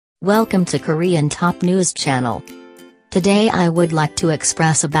Welcome to Korean Top News Channel. Today I would like to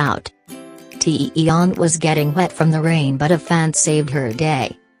express about Taeyeon was getting wet from the rain, but a fan saved her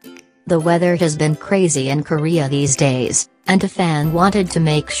day. The weather has been crazy in Korea these days, and a fan wanted to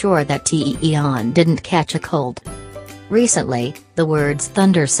make sure that Taeyeon didn't catch a cold. Recently, the words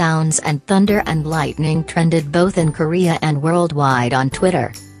thunder sounds and thunder and lightning trended both in Korea and worldwide on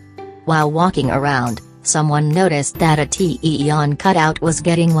Twitter. While walking around, someone noticed that a Taeyeon cutout was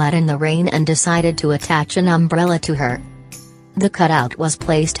getting wet in the rain and decided to attach an umbrella to her. The cutout was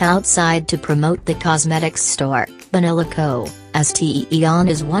placed outside to promote the cosmetics store, Vanilla Co., as Taeyeon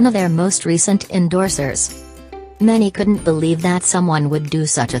is one of their most recent endorsers. Many couldn't believe that someone would do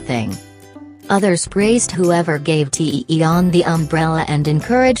such a thing. Others praised whoever gave Taeyeon the umbrella and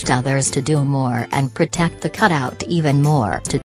encouraged others to do more and protect the cutout even more.